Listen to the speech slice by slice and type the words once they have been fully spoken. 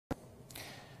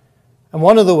And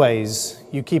one of the ways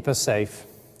you keep us safe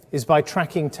is by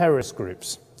tracking terrorist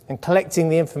groups and collecting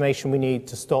the information we need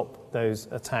to stop those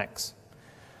attacks.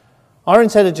 Our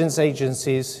intelligence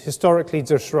agencies historically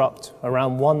disrupt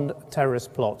around one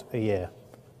terrorist plot a year,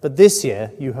 but this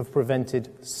year you have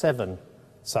prevented 7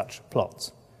 such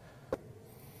plots.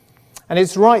 And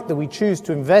it's right that we choose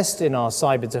to invest in our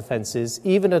cyber defences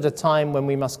even at a time when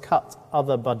we must cut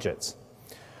other budgets.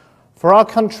 For our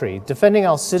country, defending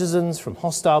our citizens from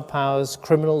hostile powers,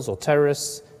 criminals or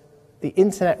terrorists, the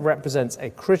internet represents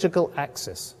a critical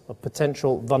axis of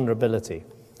potential vulnerability.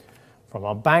 From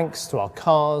our banks to our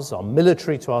cars, our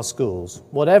military to our schools,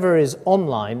 whatever is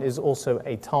online is also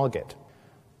a target.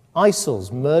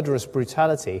 ISIL's murderous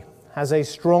brutality has a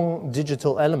strong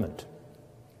digital element.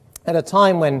 At a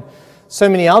time when so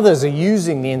many others are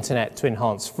using the internet to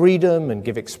enhance freedom and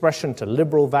give expression to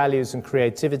liberal values and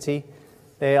creativity,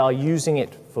 they are using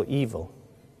it for evil.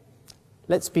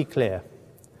 Let's be clear.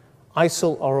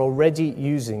 ISIL are already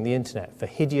using the internet for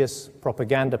hideous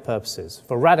propaganda purposes,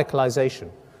 for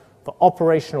radicalization, for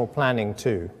operational planning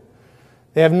too.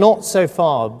 They have not so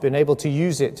far been able to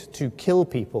use it to kill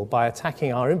people by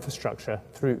attacking our infrastructure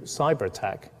through cyber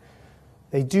attack.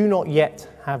 They do not yet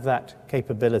have that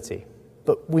capability,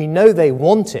 but we know they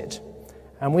want it,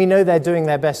 and we know they're doing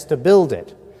their best to build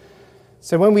it.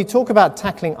 So when we talk about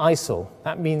tackling ISIL,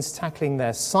 that means tackling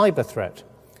their cyber threat,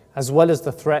 as well as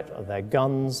the threat of their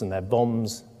guns and their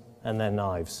bombs and their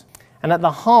knives. And at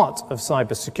the heart of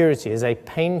cybersecurity is a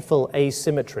painful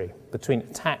asymmetry between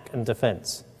attack and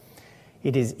defense.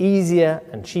 It is easier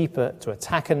and cheaper to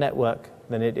attack a network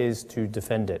than it is to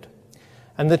defend it.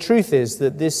 And the truth is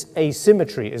that this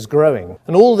asymmetry is growing.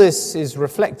 And all this is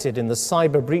reflected in the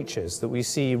cyber breaches that we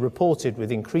see reported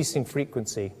with increasing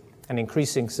frequency and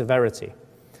increasing severity.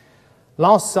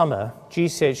 Last summer,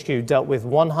 GCHQ dealt with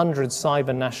 100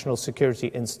 cyber national security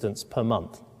incidents per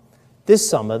month. This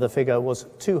summer, the figure was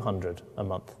 200 a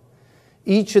month.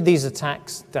 Each of these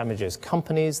attacks damages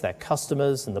companies, their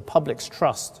customers, and the public's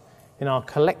trust in our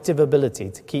collective ability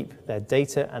to keep their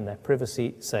data and their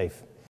privacy safe.